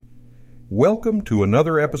Welcome to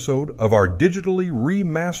another episode of our digitally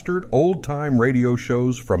remastered old-time radio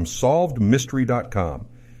shows from SolvedMystery.com.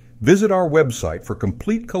 Visit our website for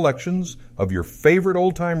complete collections of your favorite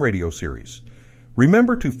old-time radio series.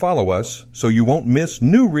 Remember to follow us so you won't miss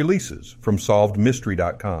new releases from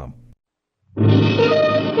SolvedMystery.com.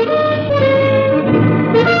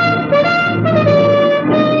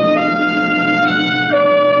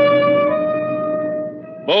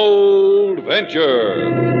 Bold Venture.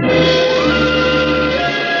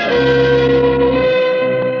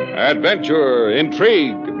 Adventure,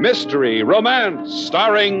 intrigue, mystery, romance,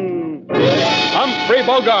 starring Humphrey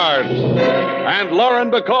Bogart and Lauren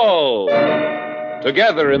Bacall.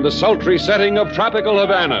 Together in the sultry setting of tropical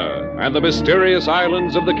Havana and the mysterious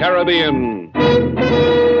islands of the Caribbean.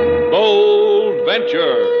 Bold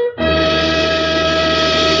Venture.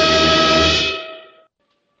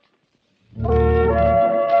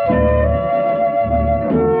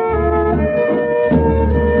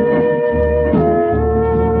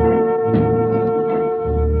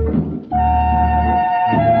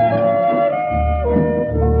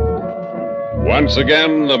 Once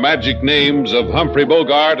again, the magic names of Humphrey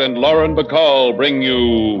Bogart and Lauren Bacall bring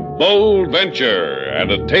you Bold Venture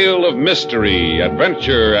and a tale of mystery,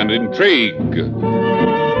 adventure, and intrigue.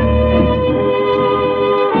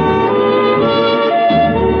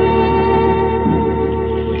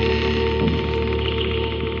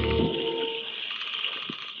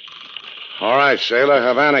 All right, sailor,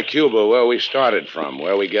 Havana, Cuba, where we started from,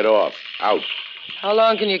 where we get off. Out. How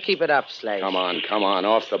long can you keep it up, Slade? Come on,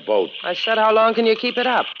 off the boat. I said, how long can you keep it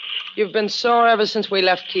up? You've been sore ever since we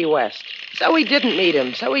left Key West. So we didn't meet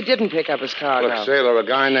him, so we didn't pick up his cargo. Look, sailor, a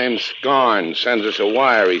guy named Scarn sends us a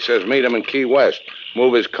wire. He says meet him in Key West.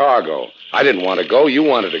 Move his cargo. I didn't want to go. You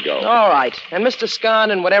wanted to go. All right. And Mr.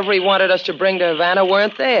 Scarn and whatever he wanted us to bring to Havana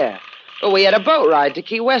weren't there. But we had a boat ride to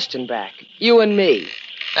Key West and back. You and me.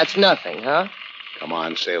 That's nothing, huh? Come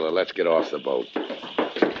on, sailor, let's get off the boat.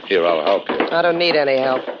 Here, I'll help you. I don't need any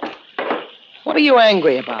help. What are you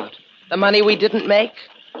angry about? The money we didn't make?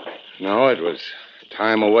 No, it was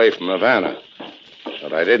time away from Havana.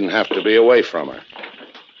 But I didn't have to be away from her.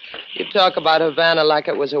 You talk about Havana like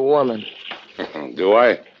it was a woman. Do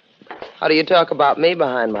I? How do you talk about me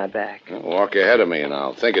behind my back? Well, walk ahead of me and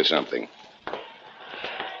I'll think of something.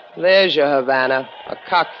 There's your Havana, a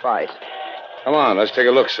cockfight. Come on, let's take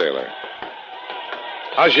a look, sailor.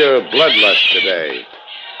 How's your bloodlust today?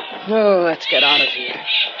 Oh, let's get out of here.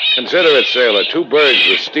 Consider it, sailor. Two birds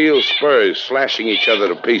with steel spurs slashing each other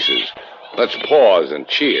to pieces. Let's pause and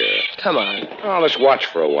cheer. Come on. Oh, let's watch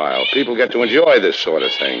for a while. People get to enjoy this sort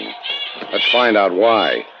of thing. Let's find out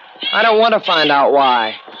why. I don't want to find out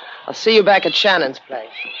why. I'll see you back at Shannon's place.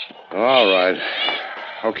 All right.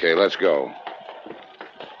 Okay, let's go.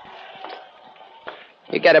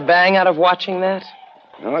 You get a bang out of watching that?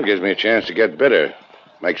 Well, it gives me a chance to get bitter.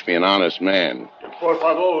 Makes me an honest man. Por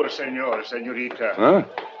favor, senorita. Huh?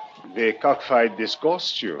 The cockfight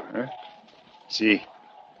disgusts you, eh? See,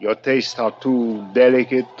 your tastes are too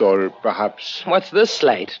delicate, or perhaps... What's this,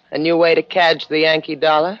 Slate? A new way to cadge the Yankee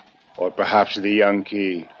dollar? Or perhaps the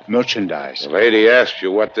Yankee merchandise. The lady asked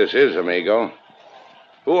you what this is, amigo.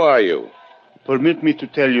 Who are you? Permit me to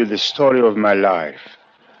tell you the story of my life.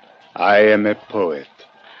 I am a poet.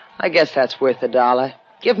 I guess that's worth $1.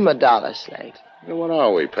 Give him $1, Slate. What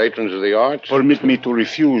are we, patrons of the arts? Permit me to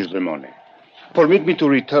refuse the money. Permit me to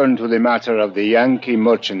return to the matter of the Yankee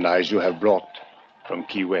merchandise you have brought from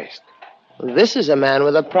Key West. This is a man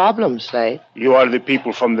with a problem, Slate. You are the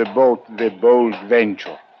people from the boat, the Bold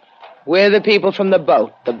Venture. We're the people from the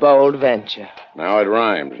boat, the Bold Venture. Now it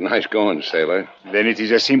rhymes. Nice going, sailor. Then it is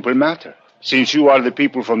a simple matter. Since you are the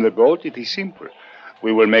people from the boat, it is simple.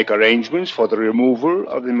 We will make arrangements for the removal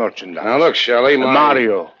of the merchandise. Now look, Shelley,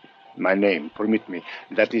 Mario. My name, permit me.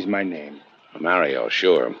 That is my name. Mario,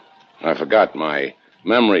 sure. I forgot. My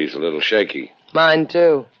memory's a little shaky. Mine,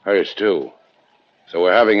 too. Hers, too. So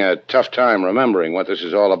we're having a tough time remembering what this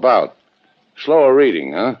is all about. Slower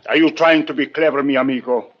reading, huh? Are you trying to be clever, mi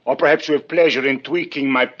amigo? Or perhaps you have pleasure in tweaking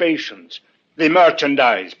my patience? The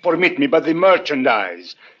merchandise. Permit me, but the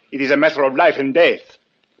merchandise. It is a matter of life and death.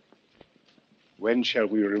 When shall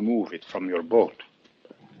we remove it from your boat?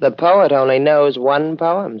 The poet only knows one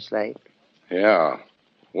poem, Slate. Yeah.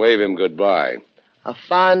 Wave him goodbye. A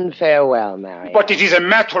fond farewell, Marion. But it is a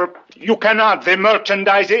matter... You cannot. The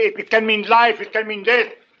merchandise, it can mean life, it can mean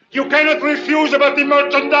death. You cannot refuse about the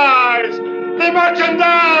merchandise! The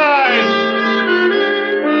merchandise!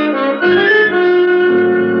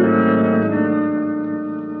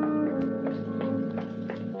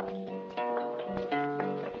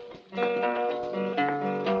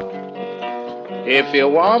 If If you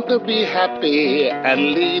want to be happy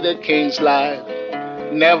and lead a king's life,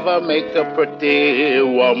 never make a pretty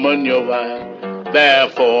woman your wife.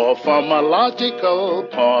 Therefore, from a logical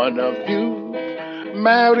point of view,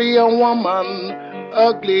 marry a woman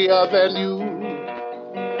uglier than you.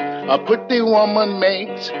 A pretty woman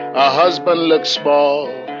makes a husband look small,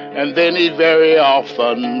 and then he very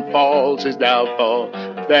often falls his downfall.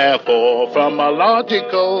 Therefore, from a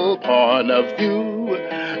logical point of view,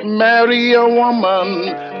 marry a woman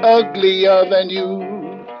uglier than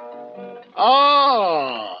you.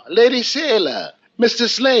 Ah, Lady Sailor, Mr.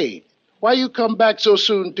 Slade, why you come back so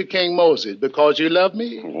soon to King Moses? Because you love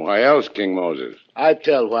me? Why else, King Moses? I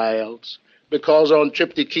tell why else. Because on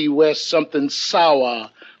trip to Key West, something sour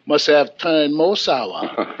must have turned more sour.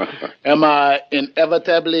 Am I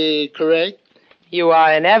inevitably correct? You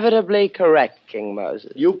are inevitably correct, King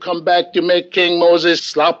Moses. You come back to make King Moses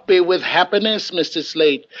sloppy with happiness, Mr.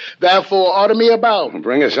 Slate. Therefore, order me about.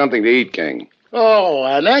 Bring us something to eat, King. Oh,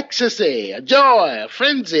 an ecstasy, a joy, a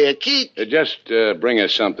frenzy, a kick. Just bring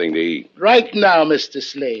us something to eat. Right now, Mr.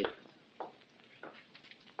 Slade.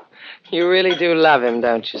 You really do love him,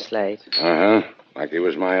 don't you, Slate? Uh-huh. Like he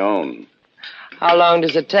was my own. How long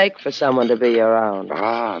does it take for someone to be your own?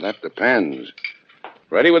 Ah, that depends.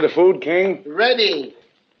 Ready with the food, King? Ready.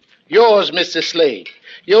 Yours, Mr. Slade.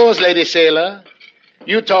 Yours, Lady Sailor.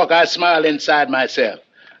 You talk, I smile inside myself.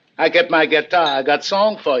 I get my guitar, I got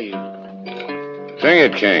song for you. Sing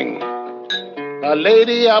it, King. A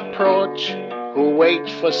lady approach who wait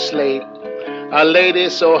for Slate. A lady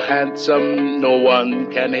so handsome no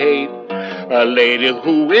one can hate. A lady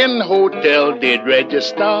who in hotel did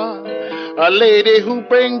register. A lady who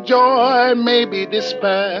bring joy, maybe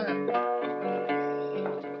despair.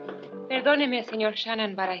 Perdóneme, Señor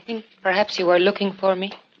Shannon, but I think perhaps you were looking for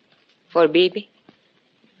me. For Bibi.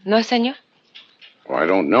 No, Señor? Oh, I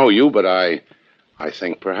don't know you, but I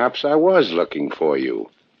think perhaps I was looking for you.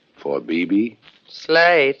 For Bibi.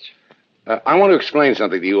 Slate. I want to explain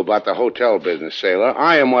something to you about the hotel business, sailor.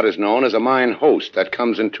 I am what is known as a mine host. That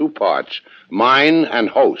comes in two parts. Mine and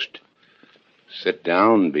host. Sit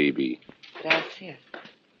down, Bibi. Gracias.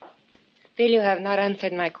 Still, you have not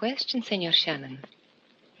answered my question, Señor Shannon.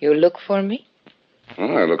 You look for me?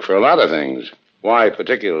 Well, I look for a lot of things. Why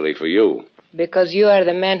particularly for you? Because you are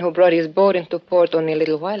the man who brought his boat into port only a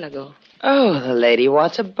little while ago. Oh, the lady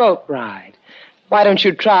wants a boat ride. Why don't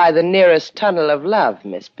you try the nearest tunnel of love,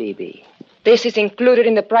 Miss Bibi? This is included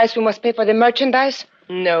in the price we must pay for the merchandise?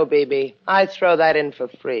 No, Bibi. I throw that in for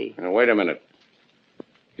free. Now, wait a minute.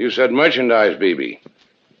 You said merchandise, Bibi.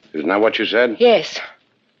 Isn't that what you said? Yes.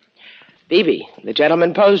 Bibi, the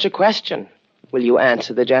gentleman posed a question. Will you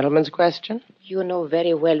answer the gentleman's question? You know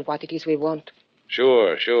very well what it is we want.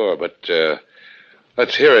 Sure, but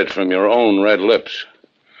let's hear it from your own red lips.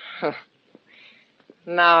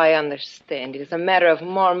 Now I understand. It is a matter of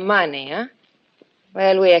more money, huh?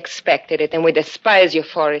 Well, we expected it, and we despise you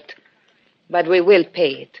for it. But we will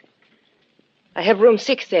pay it. I have room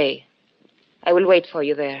 6A. I will wait for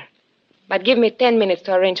you there. But give me 10 minutes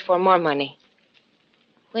to arrange for more money.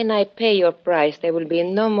 When I pay your price, there will be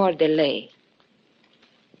no more delay.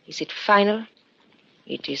 Is it final?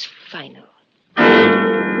 It is final.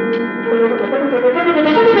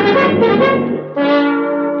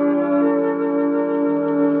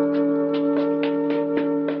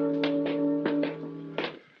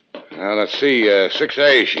 Now, let's see.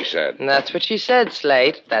 6A, she said. That's what she said,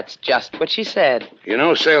 Slate. That's just what she said. You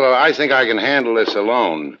know, sailor, I think I can handle this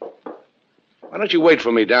alone. Why don't you wait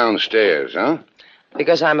for me downstairs, huh?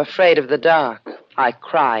 Because I'm afraid of the dark. I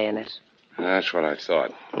cry in it. That's what I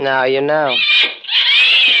thought. Now you know.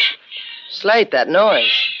 Slate, that noise.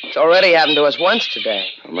 It's already happened to us once today.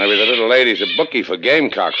 Well, maybe the little lady's a bookie for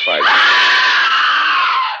gamecock fights.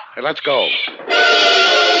 Hey, let's go.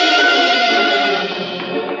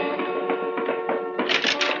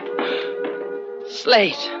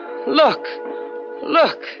 Slate, look.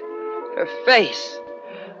 Look. Her face.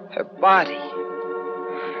 Her body.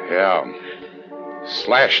 Yeah.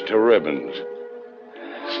 Slashed to ribbons.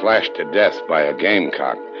 Slashed to death by a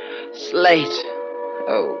gamecock. Slate.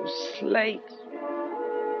 Oh, Slate.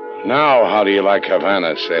 Now, how do you like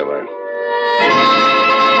Havana, sailor?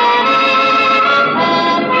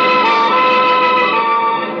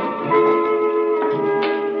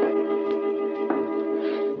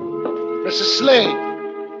 Mr. Slade.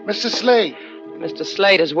 Mr. Slade. Mr.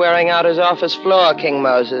 Slate is wearing out his office floor, King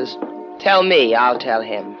Moses. Tell me, I'll tell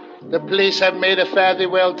him. The police have made a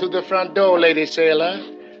fare-thee-well to the front door, Lady Sailor.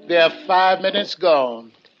 They are 5 minutes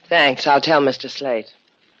gone. Thanks, I'll tell Mr. Slate.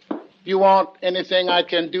 You want anything I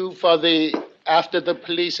can do for the after the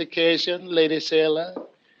police occasion, Lady Sailor?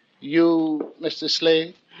 You, Mr.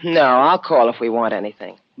 Slade? No, I'll call if we want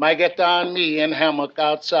anything. Might get down me and hammock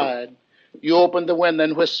outside. You open the window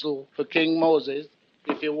and whistle for King Moses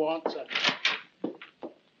if you want something.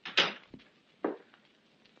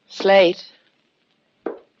 Slate?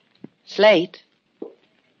 Slate?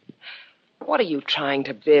 What are you trying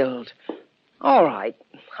to build? All right.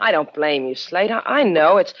 I don't blame you, Slate. I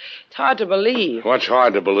know. It's hard to believe. What's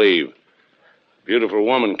hard to believe? Beautiful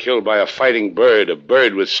woman killed by a fighting bird, a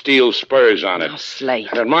bird with steel spurs on it. Oh, Slate.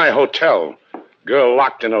 And at my hotel, girl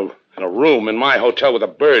locked in a room in my hotel with a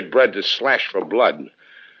bird bred to slash for blood.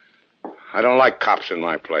 I don't like cops in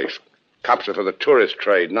my place. Cops are for the tourist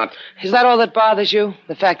trade, not... Is that all that bothers you?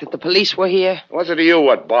 The fact that the police were here? What's it to you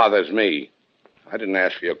what bothers me? I didn't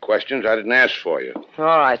ask for your questions. I didn't ask for you. All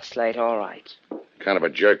right, Slate, all right. Kind of a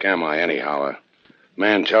jerk am I, anyhow? A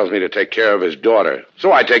man tells me to take care of his daughter.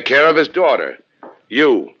 So I take care of his daughter.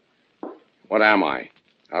 You. What am I?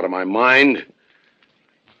 Out of my mind?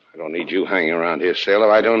 I don't need you hanging around here,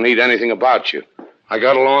 sailor. I don't need anything about you. I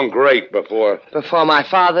got along great before... Before my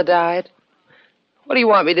father died? What do you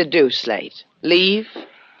want me to do, Slate? Leave?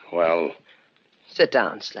 Well... Sit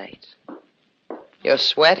down, Slate. You're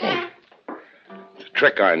sweating. It's a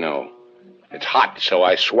trick I know. It's hot, so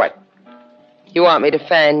I sweat. You want me to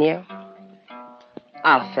fan you?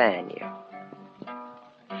 I'll fan you.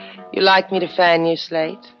 You like me to fan you,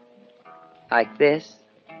 Slate? Like this?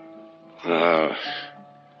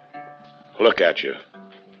 Look at you.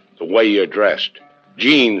 The way you're dressed.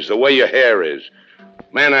 Jeans, the way your hair is.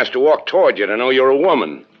 Man has to walk toward you to know you're a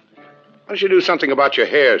woman. Why don't you do something about your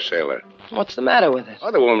hair, sailor? What's the matter with it?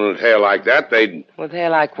 Other women with hair like that, they'd... With hair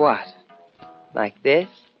like what? Like this?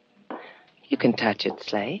 You can touch it,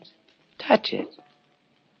 Slate. Touch it.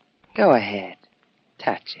 Go ahead.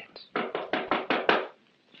 Touch it.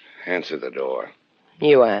 Answer the door.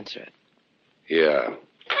 You answer it. Yeah.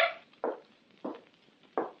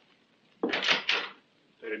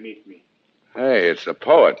 Meet me. Hey, it's the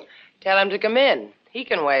poet. Tell him to come in. He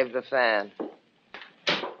can wave the fan.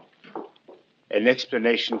 An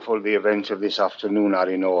explanation for the events of this afternoon are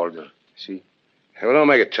in order. See? Hey, well, don't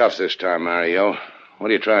make it tough this time, Mario. What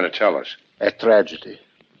are you trying to tell us? A tragedy.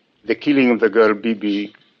 The killing of the girl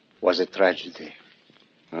Bibi was a tragedy.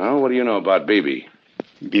 Oh, what do you know about Bibi?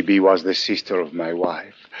 Bibi was the sister of my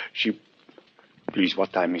wife. She... Please,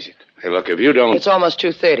 what time is it? Hey, look, if you don't... It's almost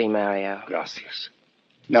 2:30, Mario. Gracias.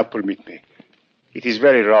 Now permit me. It is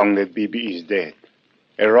very wrong that Bibi is dead.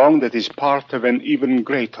 A wrong that is part of an even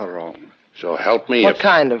greater wrong. So help me What if...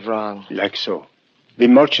 kind of wrong? Like so. The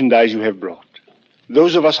merchandise you have brought.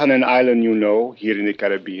 Those of us on an island you know, here in the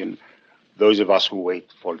Caribbean. Those of us who wait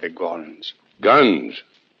for the guns. Guns?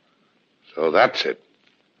 So that's it.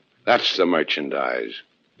 That's the merchandise.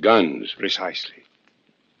 Guns. Precisely.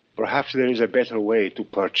 Perhaps there is a better way to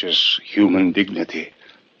purchase human dignity.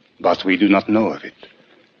 But we do not know of it.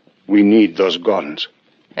 We need those guns.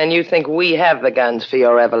 And you think we have the guns for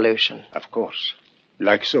your revolution? Of course.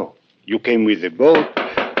 Like so. You came with the boat.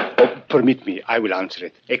 Oh, permit me. I will answer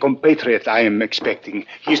it. A compatriot I am expecting.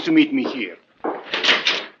 He is to meet me here.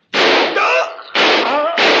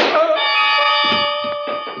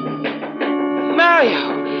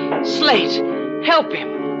 Mario! Slate! Help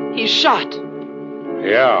him. He's shot.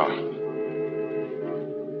 Yeah.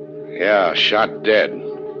 Yeah, shot dead.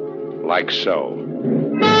 Like so.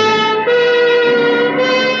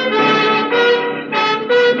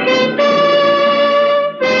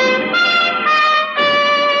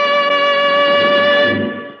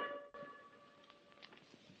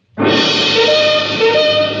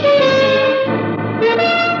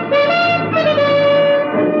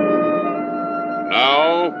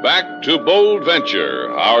 Back to Bold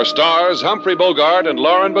Venture. Our stars, Humphrey Bogart and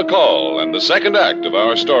Lauren Bacall, and the second act of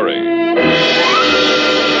our story.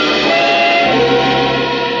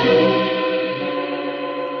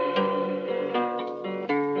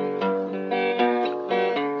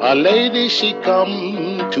 A lady, she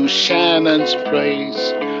come to Shannon's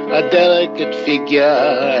place, a delicate figure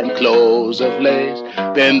and clothes of lace.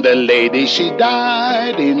 Then the lady, she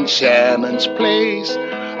died in Shannon's place.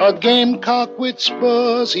 A gamecock with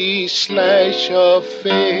spurs, he slashed her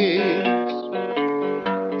face.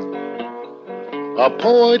 A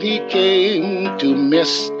poet, he came to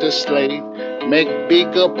Mr. Slate, make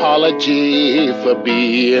big apology for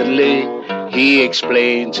being late. He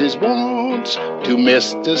explains his wants to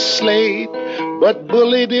Mr. Slate, but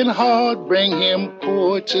bullet in heart bring him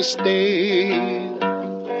poet's estate.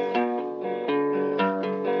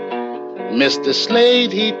 Mr.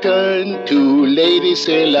 Slade, he turned to Lady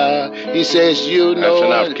Sailor. He says, you know...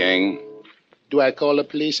 That's enough, King. Do I call the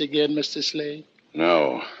police again, Mr. Slade?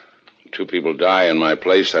 No. Two people die in my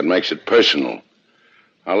place, that makes it personal.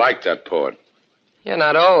 I like that poet. You're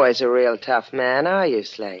not always a real tough man, are you,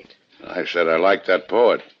 Slate? I said I like that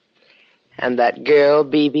poet. And that girl,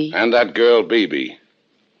 Bibi? And that girl, Bibi.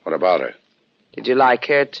 What about her? Did you like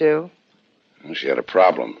her, too? She had a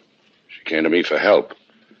problem. She came to me for help.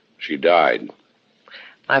 She died.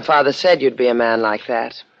 My father said you'd be a man like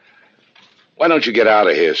that. Why don't you get out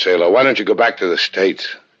of here, Sailor? Why don't you go back to the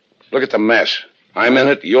States? Look at the mess. I'm in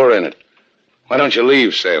it, you're in it. Why don't you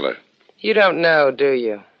leave, Sailor? You don't know, do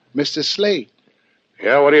you? Mr. Slate,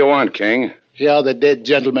 Yeah, what do you want, King? here are the dead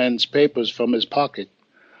gentleman's papers from his pocket.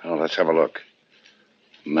 Oh, let's have a look.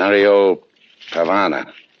 Mario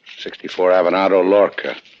Pavana, 64 Avenado,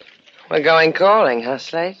 Lorca. We're going calling, huh,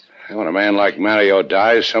 Slate? When a man like Mario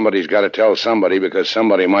dies, somebody's got to tell somebody because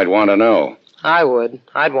somebody might want to know. I would.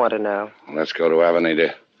 I'd want to know. Let's go to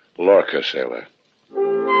Avenida Lorca, Sailor.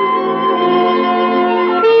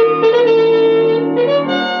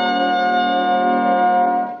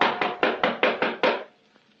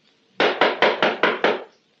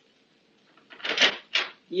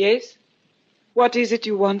 Yes? What is it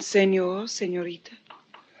you want, senor, senorita?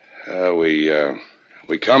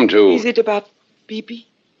 We come to... Is it about Bibi?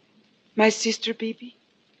 My sister Bibi?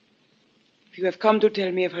 If you have come to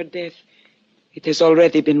tell me of her death, it has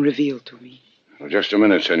already been revealed to me. Well, just a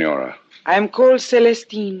minute, Senora. I am called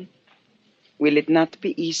Celestine. Will it not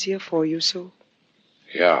be easier for you so?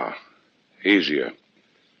 Yeah, easier.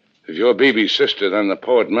 If you're Bibi's sister, then the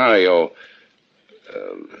poet Mario...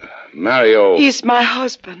 Mario... He's my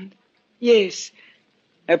husband. Yes,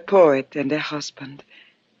 a poet and a husband.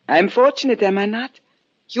 I'm fortunate, am I not?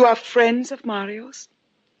 You are friends of Mario's?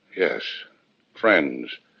 Yes, friends.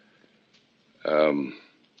 Sailor,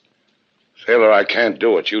 I can't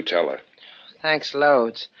do it. You tell her. Thanks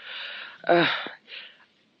loads.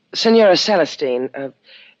 Senora Celestine,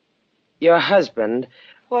 your husband...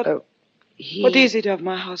 What? He... What is it of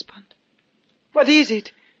my husband? What is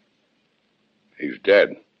it? He's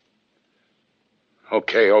dead.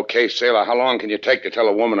 Okay, Sailor. How long can you take to tell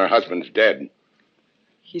a woman her husband's dead?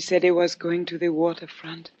 He said he was going to the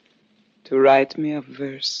waterfront to write me a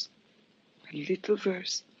verse. A little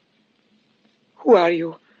verse. Who are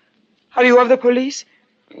you? Are you of the police?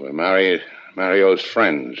 We're Mario's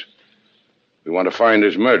friends. We want to find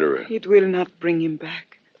his murderer. It will not bring him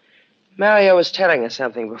back. Mario was telling us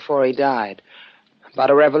something before he died. About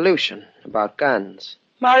a revolution, about guns.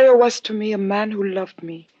 Mario was to me a man who loved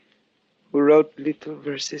me, who wrote little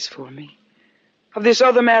verses for me. Of this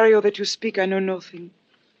other Mario that you speak, I know nothing.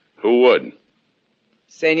 Who would?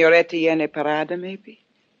 Senor Etienne Parada, maybe?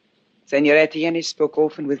 Senor Etienne spoke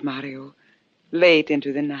often with Mario, late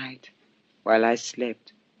into the night, while I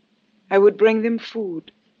slept. I would bring them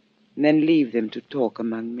food, and then leave them to talk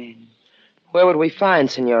among men. Where would we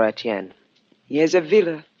find Senor Etienne? He has a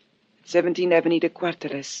villa at 17 Avenida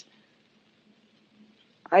Cuarteles.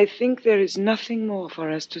 I think there is nothing more for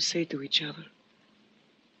us to say to each other.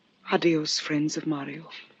 Adios, friends of Mario.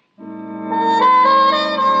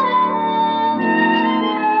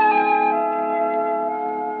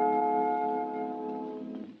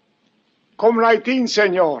 Come right in,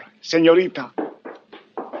 senor, senorita.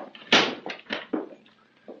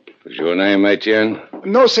 Is your name Etienne?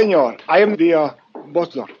 No, senor. I am the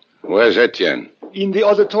butler. Where's Etienne? In the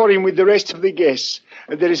auditorium with the rest of the guests.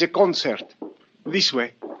 There is a concert. This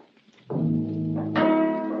way.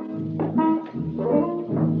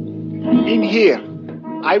 In here.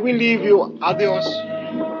 I will leave you. Adios.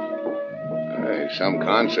 Hey, some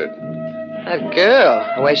concert. That girl,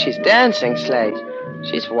 the way she's dancing, Slate.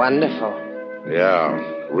 She's wonderful. Yeah,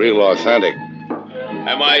 real authentic.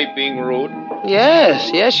 Am I being rude?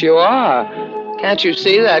 Yes, you are. Can't you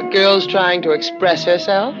see that girl's trying to express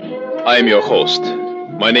herself? I am your host.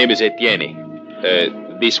 My name is Etienne.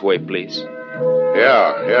 This way, please.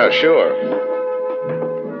 Yeah, sure.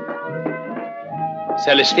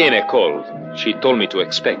 Celestine called. She told me to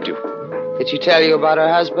expect you. Did she tell you about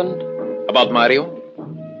her husband? About Mario?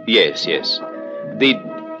 Yes. Did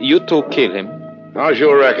you two kill him? How's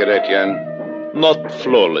your record, Etienne? Not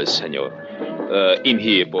flawless, senor. In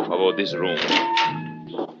here, por favor, this room.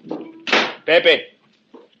 Pepe.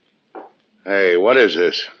 Hey, what is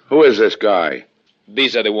this? Who is this guy?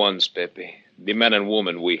 These are the ones, Pepe. The man and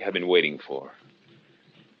woman we have been waiting for.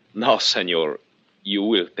 Now, senor, you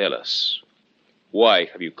will tell us. Why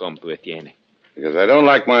have you come to Etienne? Because I don't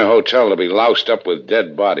like my hotel to be loused up with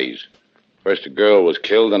dead bodies. First a girl was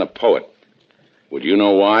killed, then a poet. Would you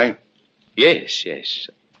know why? Yes.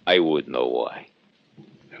 I would know why.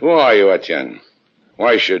 Who are you, Etienne?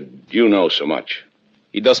 Why should you know so much?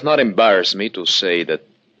 It does not embarrass me to say that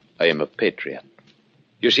I am a patriot.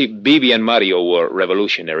 You see, Bibi and Mario were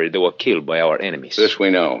revolutionary. They were killed by our enemies. This we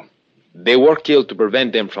know. They were killed to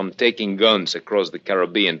prevent them from taking guns across the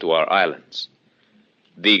Caribbean to our islands.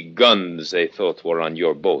 The guns they thought were on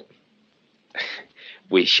your boat.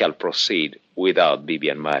 We shall proceed without Bibi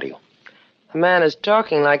and Mario. The man is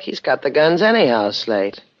talking like he's got the guns anyhow,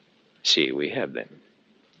 Slate. See, we have them.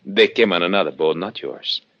 They came on another boat, not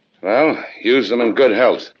yours. Well, use them in good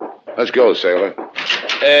health. Let's go, sailor.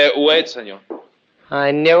 Wait, senor.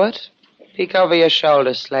 I knew it. Peek over your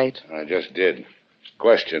shoulder, Slate. I just did.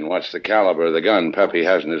 Question, what's the caliber of the gun Pepe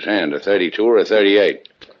has in his hand, a 32 or a 38?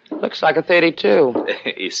 Looks like a 32.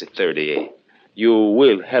 It's a 38. You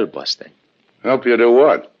will help us, then. Help you do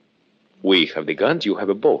what? We have the guns, you have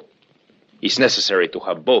a boat. It's necessary to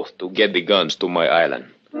have both to get the guns to my island.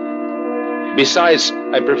 Besides,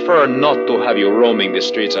 I prefer not to have you roaming the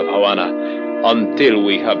streets of Havana until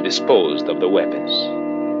we have disposed of the weapons.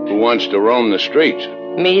 Who wants to roam the streets?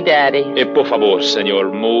 Me, Daddy. Por favor,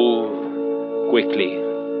 senor, move quickly.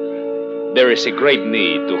 There is a great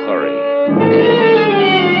need to hurry.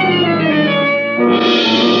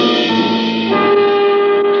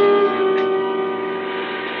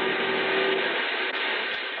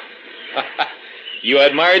 You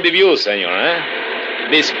admire the view, senor, eh?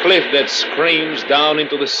 This cliff that screams down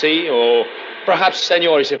into the sea, or perhaps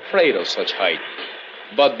senor is afraid of such height.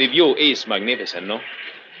 But the view is magnificent, no?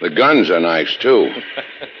 The guns are nice, too.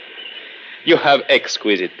 You have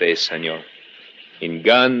exquisite taste, senor. In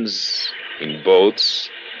guns, in boats,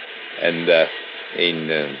 and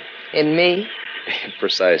in... In me?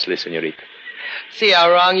 Precisely, senorita. See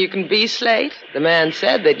how wrong you can be, Slate? The man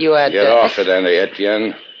said that you had... Get off it, Andy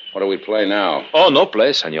Etienne. What do we play now? Oh, no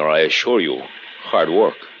play, senor, I assure you. Hard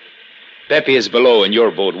work. Pepe is below in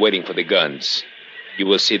your boat waiting for the guns. You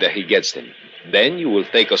will see that he gets them. Then you will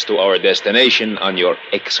take us to our destination on your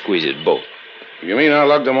exquisite boat. You mean I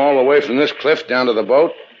lug them all the way from this cliff down to the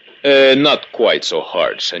boat? Not quite so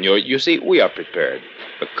hard, senor. You see, we are prepared.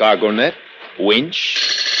 A cargo net,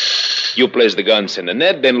 winch. You place the guns in the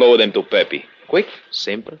net, then lower them to Pepe. Quick,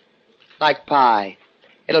 simple. Like pie.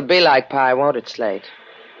 It'll be like pie, won't it, Slate?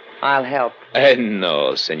 I'll help.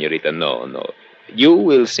 No, senorita, no. You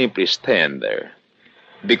will simply stand there,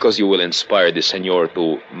 because you will inspire the senor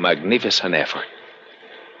to magnificent effort.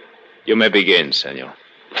 You may begin, senor.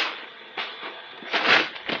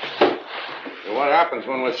 So what happens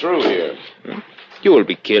when we're through here? You will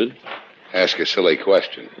be killed. Ask a silly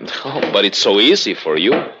question. Oh, but it's so easy for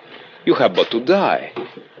you. You have but to die.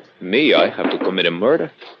 Me, I have to commit a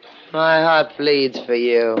murder. My heart bleeds for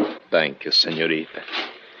you. Thank you, senorita.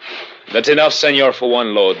 That's enough, senor, for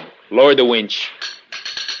one load. Lower the winch.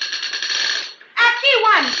 Aquí,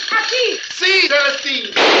 Juan. Aquí. See,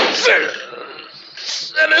 Celestine.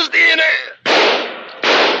 Celestine!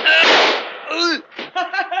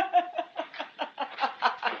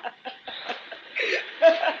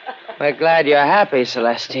 We're glad you're happy,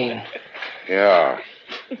 Celestine. Yeah,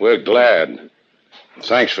 we're glad.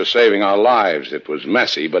 Thanks for saving our lives. It was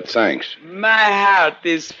messy, but thanks. My heart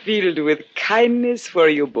is filled with kindness for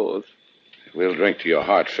you both. We'll drink to your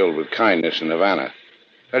heart filled with kindness in Havana.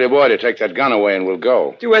 Tell your boy to take that gun away and we'll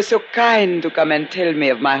go. You were so kind to come and tell me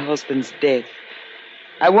of my husband's death.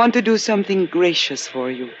 I want to do something gracious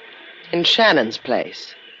for you. In Shannon's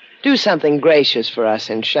place. Do something gracious for us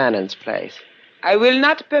in Shannon's place. I will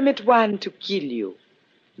not permit one to kill you.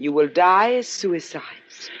 You will die as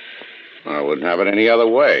suicides. I wouldn't have it any other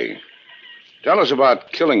way. Tell us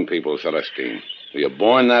about killing people, Celestine. Were you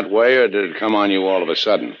born that way, or did it come on you all of a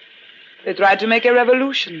sudden? They tried to make a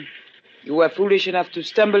revolution. You were foolish enough to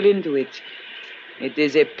stumble into it. It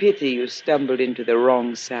is a pity you stumbled into the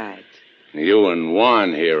wrong side. You and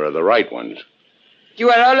Juan here are the right ones.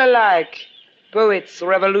 You are all alike. Poets,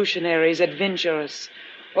 revolutionaries, adventurers.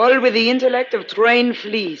 All with the intellect of trained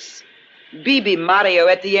fleas. Bibi, Mario,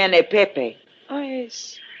 Etienne, Pepe. Oh,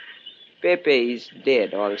 yes. Pepe is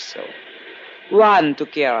dead also. Juan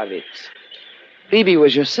took care of it. Bibi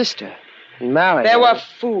was your sister. And Mario... They were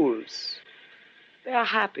fools. They are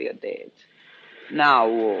happier dead. Now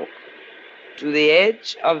walk. To the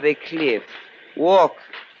edge of the cliff. Walk.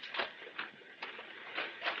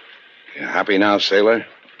 You happy now, sailor?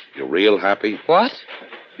 You real happy? What?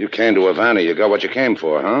 You came to Havana. You got what you came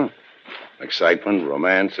for, huh? Excitement,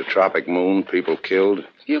 romance, a tropic moon, people killed.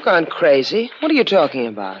 You've gone crazy. What are you talking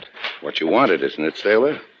about? What you wanted, isn't it,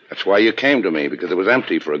 sailor? That's why you came to me, because it was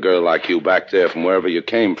empty for a girl like you back there from wherever you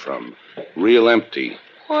came from. Real empty.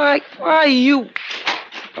 Why you...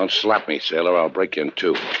 Don't slap me, sailor. I'll break you in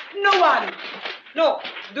two. No one. No,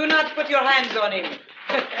 do not put your hands on him.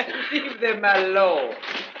 Leave them alone.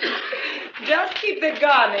 Just keep the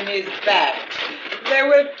gun in his back. They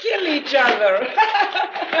will kill each other.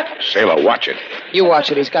 Sailor, watch it. You watch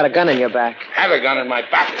it. He's got a gun in your back. Have a gun in my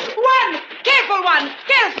back. One! Careful, one!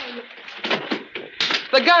 Careful!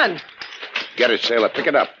 The gun. Get it, Sailor. Pick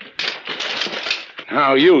it up.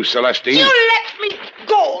 Now you, Celestine. You let me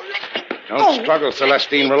go. Let me Don't struggle,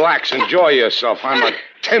 Celestine. Relax. Enjoy yourself. I'm a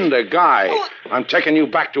tender guy. I'm taking you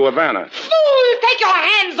back to Havana. Fool! Take your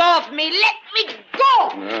hands off me. Let me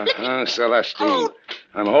go. Celestine.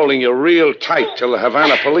 I'm holding you real tight till the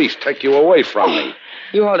Havana police take you away from me.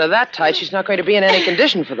 You hold her that tight, she's not going to be in any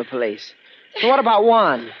condition for the police. So what about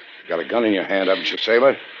Juan? Got a gun in your hand, haven't you,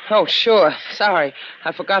 Sailor? Oh, sure. Sorry.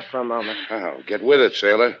 I forgot for a moment. Oh, get with it,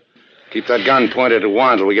 Sailor. Keep that gun pointed at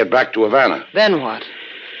Juan till we get back to Havana. Then what?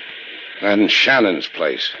 Then Shannon's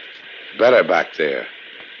place. Better back there.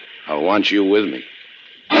 I'll want you with me.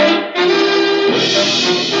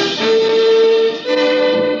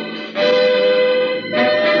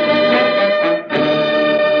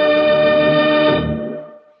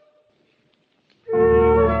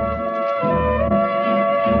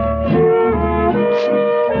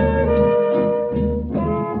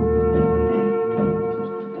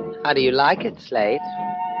 How do you like it, Slate?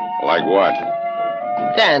 Like what?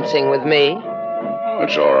 Dancing with me.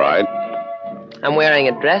 It's all right. I'm wearing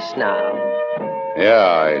a dress now.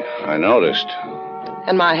 Yeah, I noticed.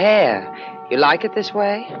 And my hair. You like it this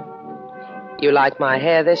way? You like my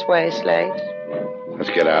hair this way, Slate? Let's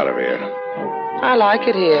get out of here. I like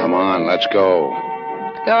it here. Come on, let's go.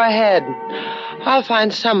 Go ahead. I'll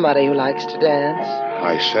find somebody who likes to dance.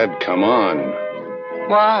 I said come on.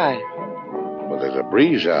 Why? Well, there's a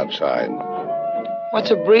breeze outside. What's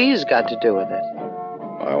a breeze got to do with it?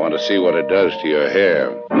 I want to see what it does to your hair.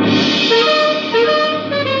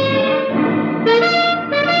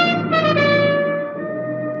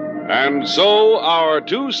 And so our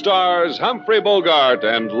two stars, Humphrey Bogart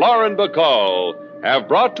and Lauren Bacall, have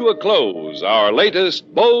brought to a close our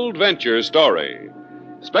latest bold venture story.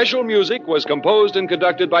 Special music was composed and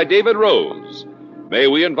conducted by David Rose. May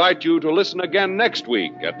we invite you to listen again next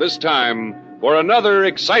week at this time for another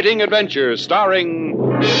exciting adventure starring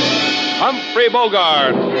Humphrey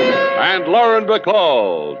Bogart and Lauren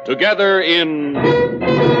Bacall together in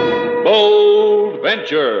Bold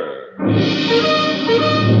Venture.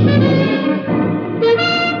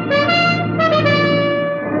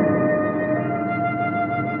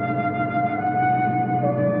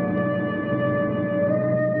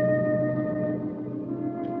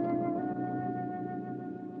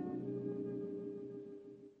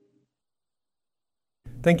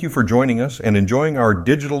 Thank you for joining us and enjoying our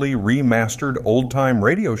digitally remastered old-time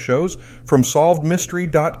radio shows from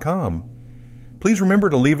SolvedMystery.com. Please remember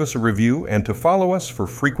to leave us a review and to follow us for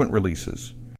frequent releases.